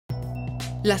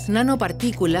Las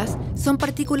nanopartículas son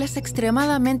partículas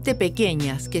extremadamente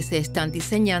pequeñas que se están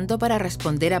diseñando para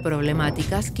responder a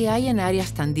problemáticas que hay en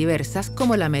áreas tan diversas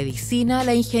como la medicina,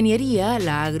 la ingeniería,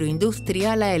 la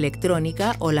agroindustria, la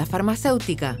electrónica o la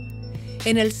farmacéutica.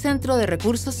 En el Centro de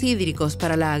Recursos Hídricos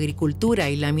para la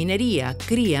Agricultura y la Minería,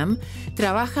 CRHIAM,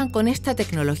 trabajan con esta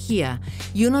tecnología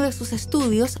y uno de sus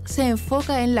estudios se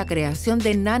enfoca en la creación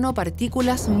de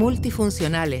nanopartículas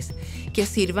multifuncionales que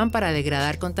sirvan para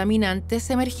degradar contaminantes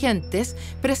emergentes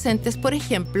presentes, por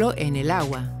ejemplo, en el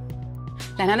agua.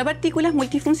 Las nanopartículas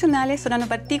multifuncionales son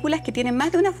nanopartículas que tienen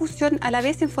más de una función a la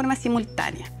vez en forma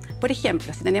simultánea. Por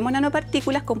ejemplo, si tenemos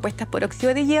nanopartículas compuestas por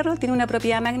óxido de hierro, tienen una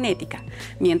propiedad magnética,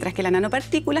 mientras que las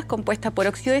nanopartículas compuestas por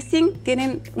óxido de zinc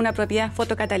tienen una propiedad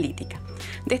fotocatalítica.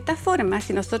 De esta forma,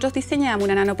 si nosotros diseñamos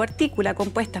una nanopartícula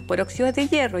compuesta por óxidos de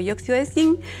hierro y óxido de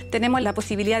zinc, tenemos la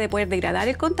posibilidad de poder degradar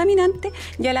el contaminante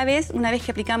y a la vez, una vez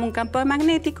que aplicamos un campo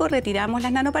magnético, retiramos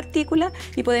las nanopartículas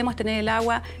y podemos tener el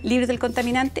agua libre del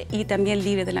contaminante y también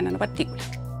libre de la nanopartícula.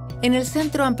 En el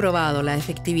centro han probado la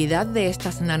efectividad de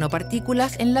estas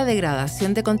nanopartículas en la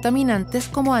degradación de contaminantes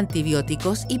como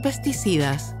antibióticos y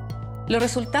pesticidas. Los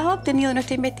resultados obtenidos de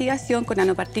nuestra investigación con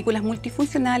nanopartículas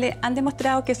multifuncionales han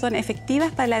demostrado que son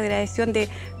efectivas para la degradación de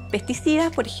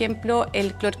pesticidas, por ejemplo,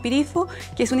 el clorpirifo,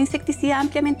 que es un insecticida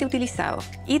ampliamente utilizado,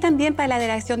 y también para la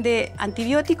degradación de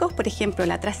antibióticos, por ejemplo,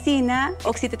 la atracina,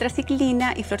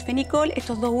 oxitetraciclina y florfenicol,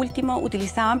 estos dos últimos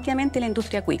utilizados ampliamente en la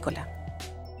industria acuícola.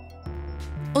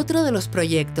 Otro de los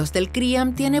proyectos del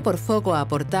CRHIAM tiene por foco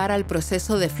aportar al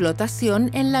proceso de flotación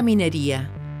en la minería.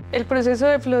 El proceso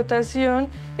de flotación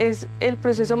es el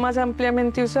proceso más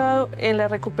ampliamente usado en la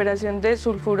recuperación de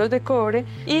sulfuros de cobre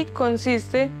y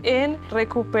consiste en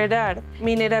recuperar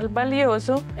mineral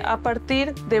valioso a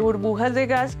partir de burbujas de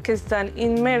gas que están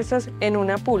inmersas en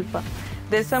una pulpa.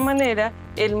 De esta manera,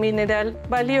 el mineral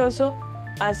valioso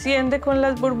asciende con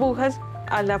las burbujas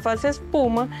a la fase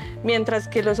espuma, mientras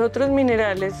que los otros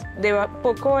minerales de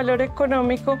poco valor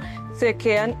económico se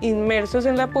quedan inmersos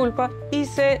en la pulpa y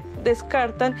se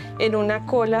descartan en una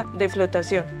cola de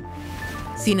flotación.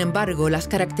 Sin embargo, las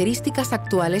características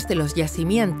actuales de los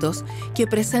yacimientos, que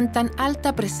presentan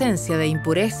alta presencia de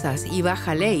impurezas y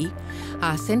baja ley,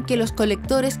 hacen que los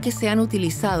colectores que se han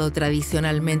utilizado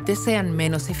tradicionalmente sean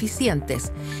menos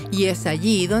eficientes, y es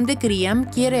allí donde CRHIAM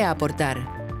quiere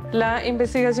aportar. La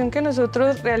investigación que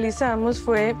nosotros realizamos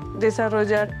fue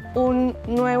desarrollar un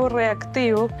nuevo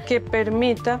reactivo que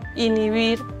permita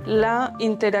inhibir la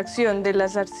interacción de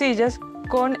las arcillas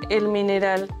con el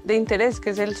mineral de interés,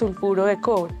 que es el sulfuro de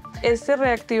cobre. Este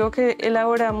reactivo que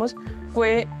elaboramos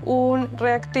fue un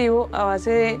reactivo a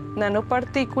base de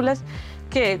nanopartículas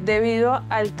que, debido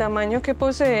al tamaño que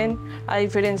poseen, a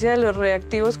diferencia de los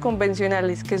reactivos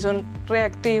convencionales, que son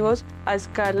reactivos a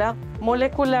escala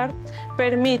molecular,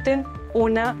 permiten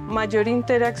una mayor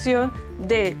interacción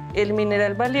del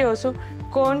mineral valioso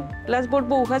con las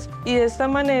burbujas y de esta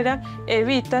manera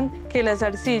evitan que las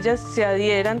arcillas se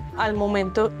adhieran al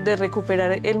momento de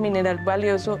recuperar el mineral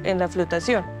valioso en la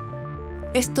flotación.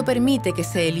 Esto permite que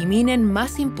se eliminen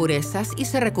más impurezas y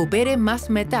se recupere más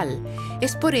metal.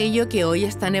 Es por ello que hoy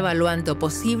están evaluando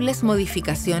posibles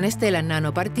modificaciones de la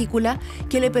nanopartícula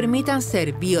que le permitan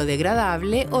ser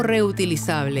biodegradable o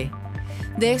reutilizable.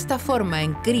 De esta forma,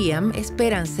 en CRHIAM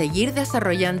esperan seguir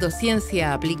desarrollando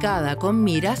ciencia aplicada con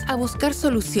miras a buscar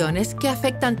soluciones que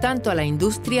afectan tanto a la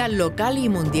industria local y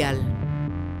mundial.